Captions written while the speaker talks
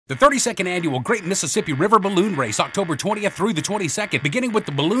The 32nd Annual Great Mississippi River Balloon Race, October 20th through the 22nd, beginning with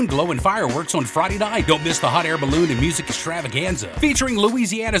the balloon glow and fireworks on Friday night. Don't miss the hot air balloon and music extravaganza, featuring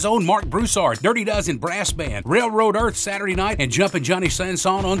Louisiana's own Mark Broussard, Dirty Dozen Brass Band, Railroad Earth Saturday night, and Jumpin' Johnny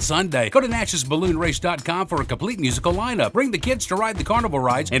Sanson on Sunday. Go to NatchesBalloonRace.com for a complete musical lineup. Bring the kids to ride the carnival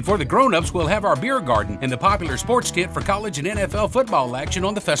rides, and for the grown-ups, we'll have our beer garden and the popular sports tent for college and NFL football action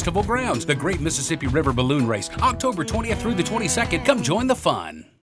on the festival grounds. The Great Mississippi River Balloon Race, October 20th through the 22nd. Come join the fun.